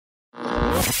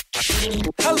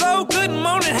Hello, good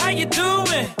morning, how you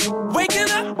doing?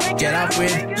 Waking up, get up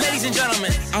with, ladies and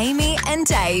gentlemen, Amy and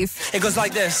Dave. it goes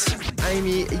like this.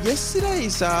 Amy,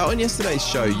 on yesterday's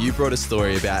show, you brought a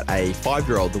story about a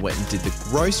 5-year-old that went and did the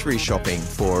grocery shopping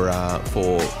for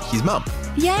his mum.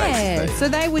 Yeah, basically. so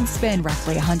they would spend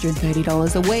roughly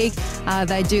 $130 a week.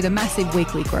 They do the massive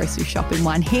weekly grocery shop in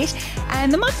one hit.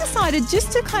 And the mum decided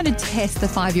just to kind of test the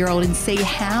 5-year-old and see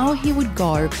how he would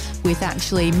go with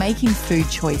actually making food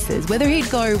choices, whether he'd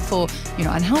go for,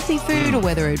 unhealthy food or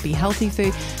whether it would be healthy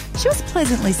food. She was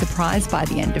pleasantly surprised by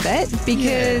the end of it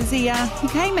because he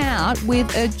came out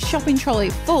with a shopping trolley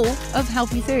full of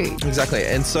healthy food. Exactly.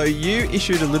 And so you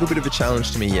issued a little bit of a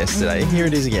challenge to me yesterday. Here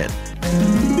it is again.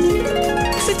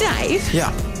 So Dave,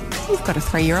 Yeah, you've got a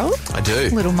 3-year-old, I do.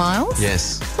 little Miles.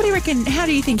 Yes. What do you reckon? How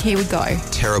do you think he would go?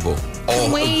 Terrible.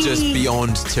 Just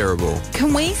beyond terrible.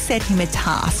 Can we set him a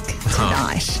task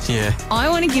tonight? Yeah. I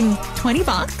want to give him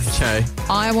 $20. Okay.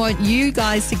 I want you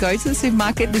guys to go to the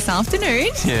supermarket this afternoon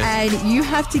and you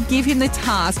have to give him the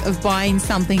task of buying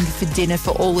something for dinner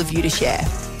for all of you to share.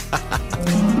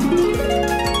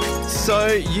 So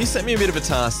you sent me a bit of a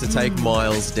task to take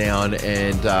Miles down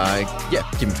and, give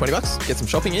him $20, get some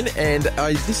shopping in. And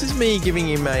this is me giving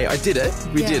him I did it.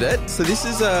 We did it. So this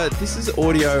is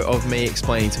audio of me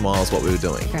explaining to Miles what we were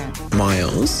doing. Okay.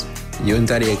 Miles, you and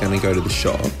Daddy are going to go to the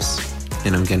shops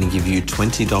and I'm going to give you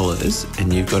 $20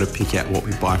 and you've got to pick out what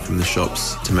we buy from the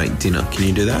shops to make dinner. Can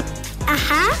you do that?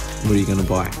 Uh-huh. What are you going to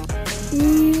buy?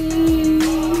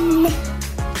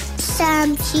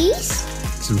 Some cheese.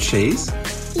 Some cheese?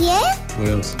 Yeah. What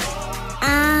else?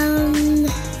 I'm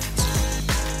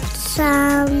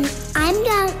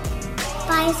gonna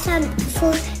buy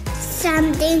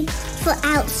something for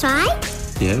outside.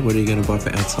 Yeah, what are you going to buy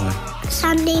for outside?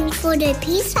 Something for the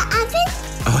pizza oven.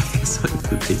 Oh, yeah, something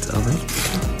for the pizza oven.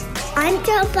 I'm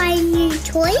gonna buy a new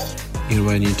toy. You're going to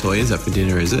buy a new toy? Is that for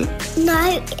dinner, is it?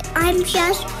 No, I'm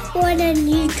just want a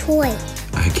new toy.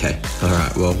 Okay. All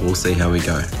right, well, we'll see how we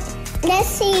go. Let's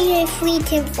see if we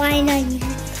can find a new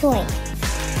toy.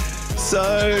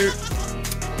 So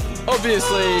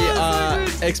obviously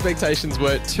expectations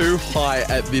weren't too high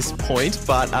at this point,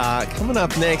 but coming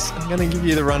up next, I'm going to give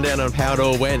you the rundown on how it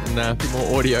all went and a bit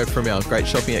more audio from our great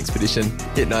shopping expedition.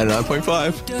 Hit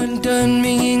 99.5. Dun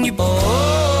me and you boy.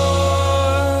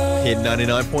 Hit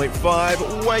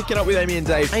 99.5, waking up with Amy and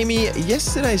Dave. Amy,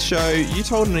 yesterday's show, you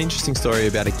told an interesting story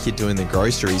about a kid doing the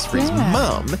groceries for his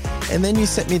mum, and then you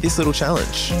sent me this little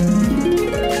challenge.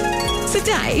 So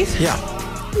Dave, Yeah,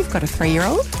 you've got a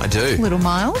 3-year-old, I do. little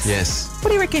Miles. Yes. What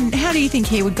do you reckon? How do you think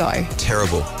he would go?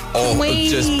 Terrible.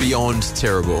 Just beyond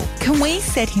terrible. Can we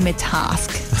set him a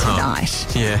task tonight?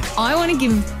 Yeah. I want to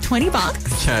give him $20.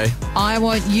 Okay. I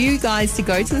want you guys to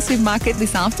go to the supermarket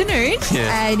this afternoon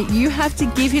and you have to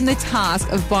give him the task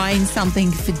of buying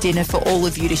something for dinner for all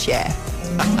of you to share.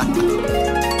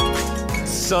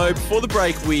 So before the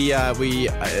break,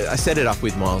 I set it up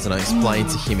with Miles and I explained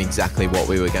to him exactly what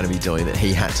we were going to be doing, that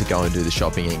he had to go and do the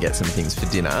shopping and get some things for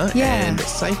dinner. Yeah. And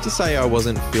safe to say I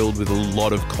wasn't filled with a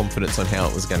lot of confidence on how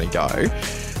it was going to go.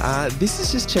 This is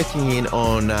just checking in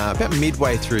on about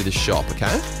midway through the shop,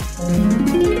 okay?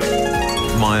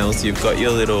 Miles, you've got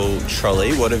your little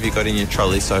trolley. What have you got in your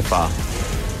trolley so far?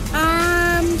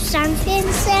 Some thin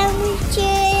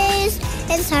sandwiches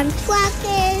and some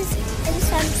crackers and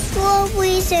some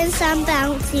strawberries and some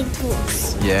bouncy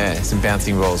balls. Yeah, some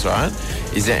bouncing balls, right?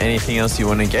 Is there anything else you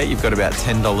want to get? You've got about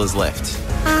 $10 left.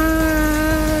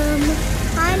 I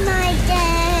might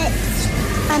get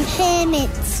ham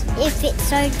if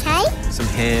it's okay. Some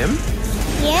ham?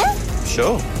 Yeah?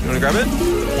 Sure. You want to grab it?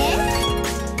 Yeah?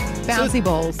 Bouncy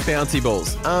balls. Bouncy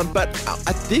balls. But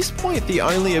at this point, the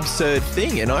only absurd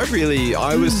thing, and I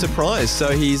was surprised.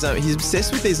 So he's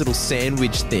obsessed with these little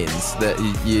sandwich thins that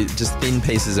you just thin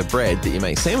pieces of bread that you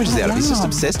make sandwiches out of. He's just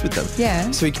obsessed with them.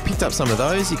 Yeah. So he picked up some of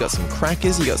those. He got some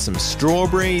crackers. He got some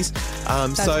strawberries.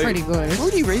 That's pretty good.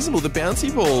 Pretty reasonable. The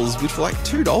bouncy balls, which were like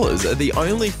 $2, are the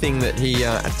only thing that he,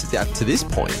 up to this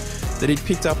point, that he'd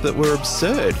picked up that were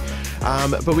absurd.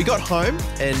 But we got home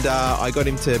and I got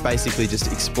him to basically just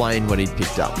explain what he'd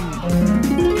picked up.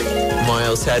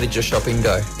 Miles, how did your shopping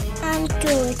go?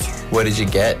 Good. What did you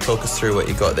get? Talk us through what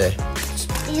you got there.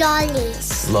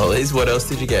 Lollies. Lollies. What else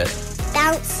did you get?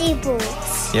 Bouncy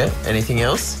balls. Yeah. Anything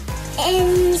else?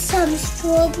 And some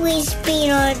strawberries being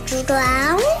on the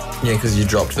ground. Yeah, because you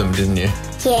dropped them, didn't you?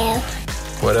 Yeah.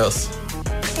 What else?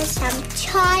 And some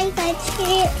tiger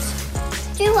chips.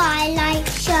 Do I like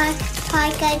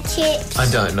tiger chips? I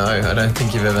don't know. I don't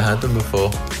think you've ever had them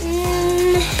before.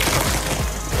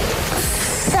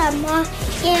 Some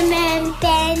Iron Man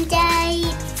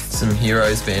Band-Aids. Some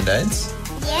Heroes Band-Aids?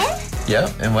 Yeah?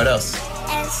 Yeah, and what else?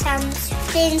 And some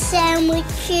spin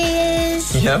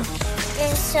sandwiches. Yeah.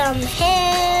 And some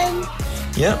ham.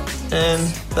 Yep, and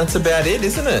that's about it,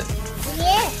 isn't it?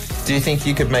 Yeah. Do you think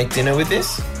you could make dinner with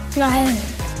this? No.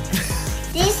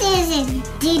 This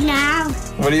isn't dinner.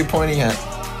 What are you pointing at?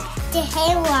 The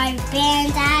haywire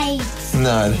Band-Aids.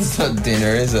 No, that's not dinner,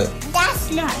 is it?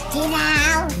 That's not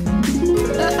dinner.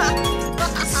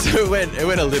 So it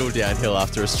went a little downhill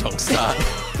after a strong start.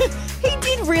 He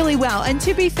did really well. And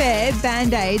to be fair,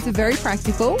 Band-Aids are very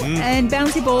practical. And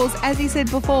bouncy balls, as he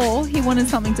said before, he wanted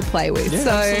something to play with. Yeah, so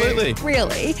absolutely.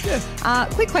 Really. Yeah.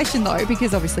 Quick question, though,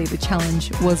 because obviously the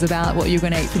challenge was about what you're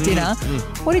going to eat for dinner.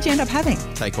 What did you end up having?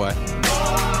 Takeaway.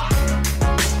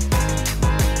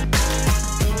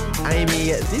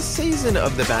 Amy, this season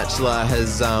of The Bachelor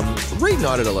has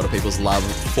reignited a lot of people's love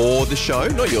for the show.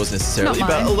 Not yours necessarily, Not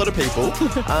but mine. a lot of people.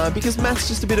 Because Matt's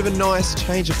just a bit of a nice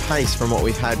change of pace from what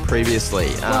we've had previously.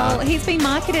 Well, he's been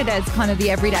marketed as kind of the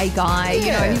everyday guy. Yeah.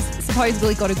 You know, he's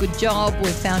supposedly got a good job.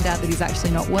 We've found out that he's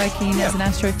actually not working as an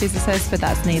astrophysicist, but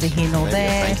that's neither here nor maybe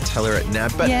there. a fake teller at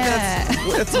NAB. But Yeah.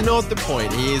 that's not the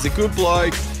point. He is a good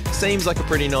bloke. Seems like a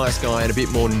pretty nice guy and a bit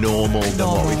more normal than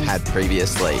what we've had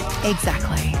previously.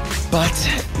 Exactly. But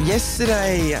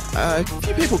yesterday, a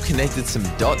few people connected some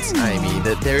dots, Amy,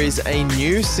 that there is a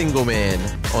new single man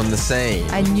on the scene.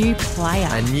 A new player.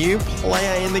 A new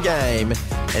player in the game,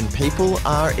 and people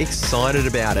are excited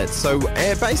about it. So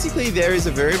basically, there is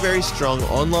a very, very strong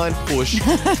online push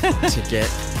to get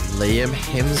Liam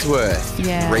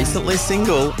Hemsworth, recently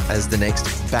single, as the next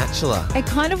Bachelor. It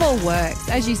kind of all works.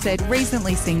 As you said,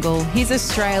 recently single. He's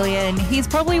Australian. He's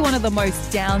probably one of the most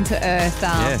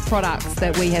down-to-earth products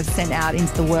that we have sent out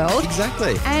into the world.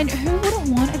 Exactly. And who wouldn't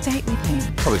want a date with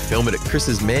him? Probably film it at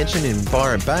Chris's mansion in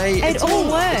Byron Bay. It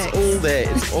all works. It's all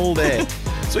there. It's all there.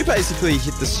 So we basically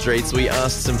hit the streets. We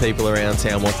asked some people around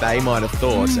town what they might have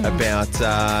thought about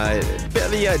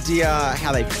the idea,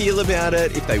 how they feel about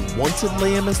it, if they wanted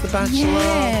Liam as the Bachelor.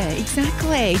 Yeah,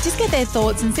 exactly. Just get their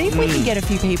thoughts and see if we can get a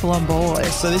few people on board.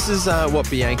 So this is what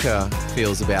Bianca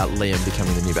feels about Liam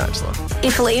becoming the new Bachelor.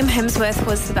 If Liam Hemsworth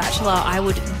was the Bachelor, I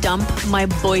would dump my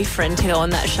boyfriend to go on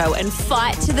that show and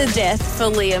fight to the death for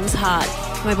Liam's heart.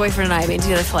 My boyfriend and I have been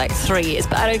together for like 3 years,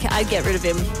 but I'd get rid of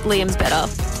him. Liam's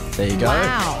better. There you go.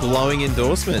 Wow. Glowing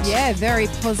endorsement. Yeah, very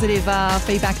positive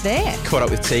feedback there. Caught up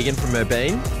with Tegan from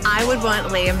Urbane. I would want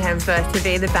Liam Hemsworth to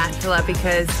be the Bachelor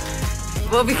because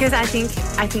I think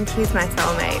he's my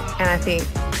soulmate, and I think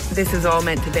this was all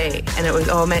meant to be, and it was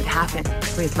all meant to happen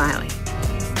with Miley.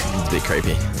 It's a bit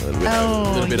creepy.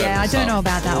 I don't know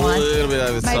about that one. A little bit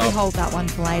over the Maybe top. hold that one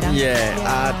for later.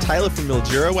 Yeah. Taylor from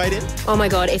Mildura weighed in. Oh my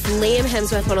God, if Liam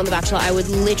Hemsworth went on The Bachelor, I would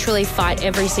literally fight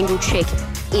every single chick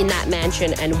in that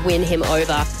mansion and win him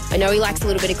over. I know he likes a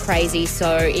little bit of crazy,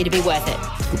 so it'd be worth it.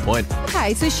 Good point.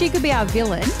 Okay, so she could be our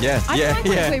villain. Yeah, I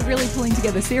feel like we're really pulling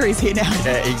together series here now.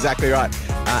 Yeah, exactly right.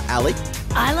 Ali?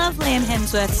 I love Liam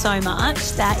Hemsworth so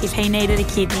much that if he needed a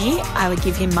kidney, I would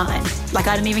give him mine. Like,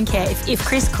 I don't even care. If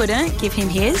Chris couldn't give him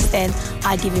his, then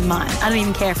I'd give him mine. I don't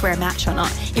even care if we're a match or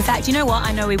not. In fact, you know what?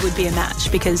 I know we would be a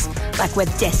match because, like, we're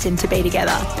destined to be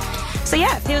together. So,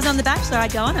 yeah, if he was on The Bachelor,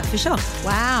 I'd go on it for sure.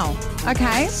 Wow.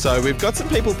 Okay. So we've got some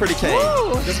people pretty keen.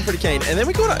 Woo. Got some pretty keen. And then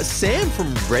we got Sam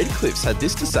from Redcliffs had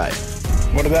this to say.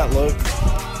 What about Luke?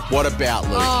 What about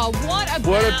Luke? Oh, what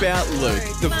about Luke?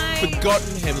 The mate?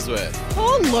 forgotten Hemsworth.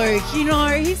 Poor Luke, you know,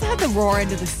 he's had the raw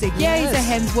end of the stick. Yeah, he's a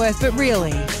Hemsworth, but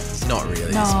really. It's not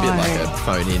really. No. It's a bit like a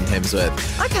phone-in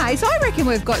Hemsworth. Okay, so I reckon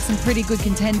we've got some pretty good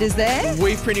contenders there.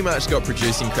 We've pretty much got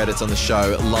producing credits on the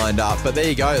show lined up. But there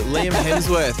you go. Liam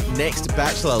Hemsworth, next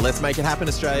Bachelor. Let's make it happen,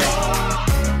 Australia.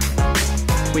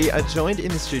 We are joined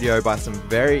in the studio by some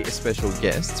very special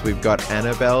guests. We've got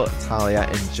Annabelle, Talia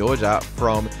and Georgia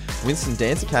from Winston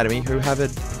Dance Academy who have a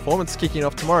performance kicking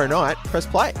off tomorrow night. Press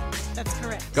play. That's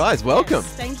correct. Guys, welcome.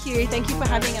 Yes, thank you. Thank you for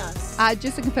having us.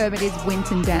 Just to confirm, it is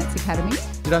Winston Dance Academy.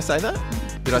 Did I say that?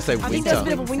 Did I say I think Winter? there's a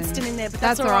bit of a Winston in there, but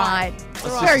that's all right. It's It's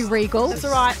all right. very regal. That's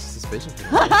all right. Suspicion.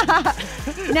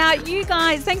 Now, you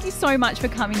guys, thank you so much for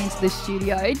coming into the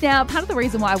studio. Now, part of the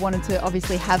reason why I wanted to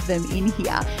obviously have them in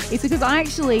here is because I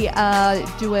actually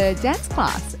do a dance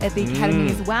class at the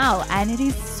Academy as well, and it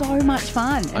is so much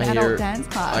fun, an adult dance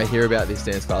class. I hear about this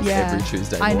dance class every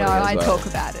Tuesday I morning know, as I well. talk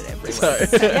about it every So- week.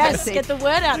 Yes, get the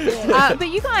word out there. But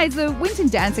you guys, the Winton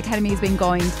Dance Academy has been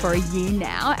going for a year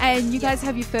now, and you guys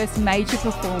have your first major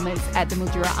performance at the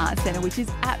Mildura Arts Centre, which is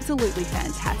absolutely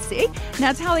fantastic.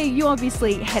 Now, Talia, you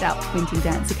obviously head up Winton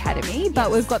Dance Academy, but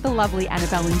we've got the lovely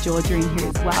Annabelle and Georgia in here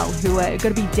as well, who are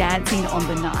going to be dancing on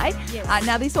the night. Yes.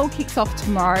 Now, this all kicks off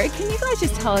tomorrow. Can you guys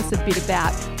just tell us a bit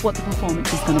about what the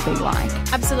performance is going to be like?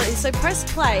 Absolutely. So Press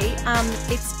Play,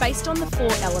 it's based on the 4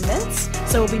 elements.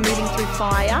 So we'll be moving through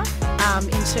fire,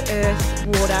 into earth,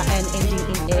 water and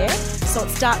ending in air. So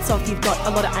it starts off, you've got a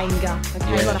lot of anger,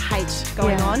 a lot of hate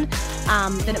going on.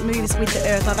 Then it moves with the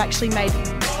earth. I've actually made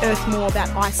earth more about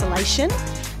isolation.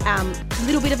 A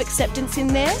little bit of acceptance in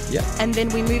there. And then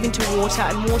we move into water,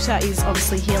 and water is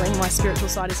obviously healing. My spiritual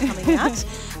side is coming out.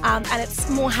 And it's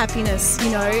more happiness,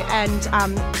 and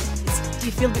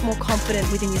you feel a bit more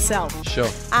confident within yourself. Sure.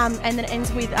 And then it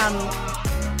ends with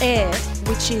air,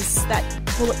 which is that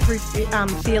bulletproof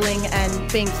feeling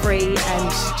and being free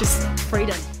and just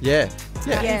freedom. Yeah.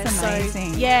 It's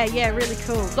amazing. So, yeah, really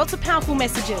cool. Lots of powerful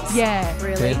messages. Yeah.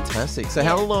 Really. Fantastic. So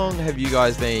how long have you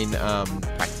guys been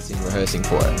practicing, rehearsing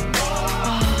for it?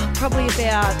 Probably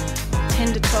about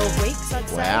 10 to 12 weeks, I'd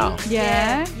say. Wow.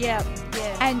 Yeah. Yeah.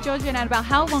 And Georgia and Annabelle,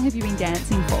 how long have you been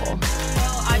dancing for?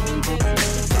 Well, I've been dancing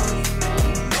since I was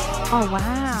 3. Oh,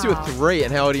 wow. Since you were 3,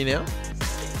 and how old are you now?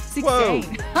 16. Whoa.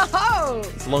 Oh!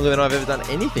 It's longer than I've ever done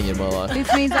anything in my life.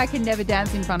 This means I can never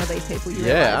dance in front of these people. You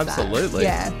Yeah, realise that? absolutely.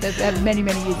 Yeah, they've had many,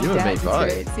 many years You of and me dance both.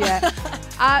 experience.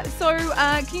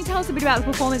 Yeah. Can you tell us a bit about the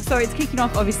performance? So it's kicking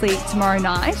off obviously tomorrow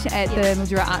night at the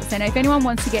Mildura Arts Centre. If anyone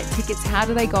wants to get tickets, how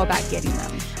do they go about getting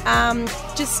them?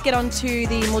 Just get onto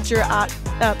the Mildura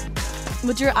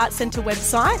Arts Centre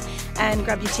website and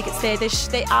grab your tickets there.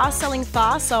 They are selling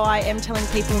fast, so I am telling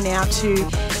people now to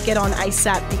get on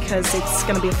ASAP because it's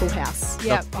going to be a full house.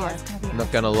 Yep. I'm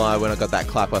not going to lie, when I got that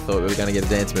clap, I thought we were going to get a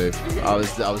dance move. I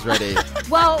was ready.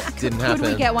 Well, Didn't could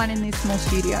happen. we get one in this small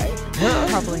studio?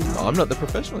 Probably not. I'm not the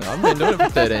professional. I've been doing it for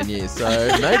 13 years, so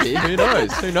maybe. Who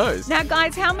knows? Who knows? Now,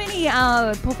 guys, how many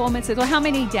performances or how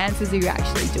many dances are you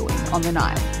actually doing on the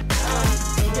night?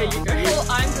 There you go. Well,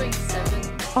 I'm doing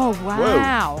 7. Oh,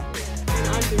 wow. And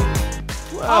I'm doing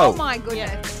Oh, my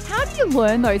goodness. How do you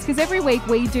learn those? Because every week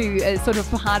we do a sort of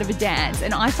part of a dance,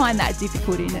 and I find that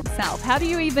difficult in itself. How do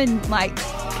you even,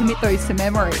 commit those to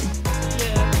memory?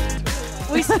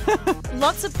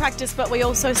 Lots of practice, but we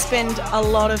also spend a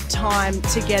lot of time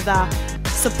together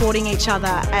supporting each other,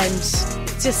 and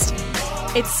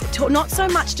it's not so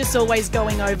much just always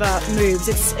going over moves.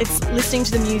 It's listening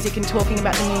to the music and talking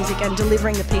about the music and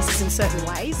delivering the pieces in certain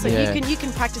ways. So you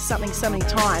can practice something so many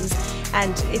times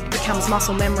and it becomes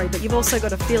muscle memory, but you've also got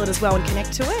to feel it as well and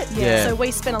connect to it. Yeah. So we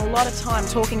spend a lot of time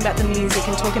talking about the music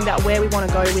and talking about where we want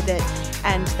to go with it,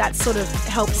 and that sort of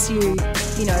helps you,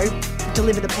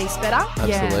 deliver the piece better.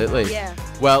 Absolutely. Yeah.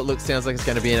 Well, look, sounds like it's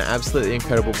going to be an absolutely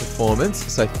incredible performance.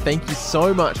 So thank you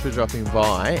so much for dropping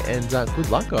by, and good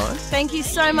luck, guys. Thank you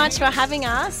so much for having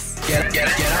us. Get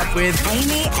up with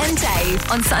Amy and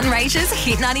Dave on Sunraysia's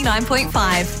Hit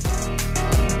 99.5.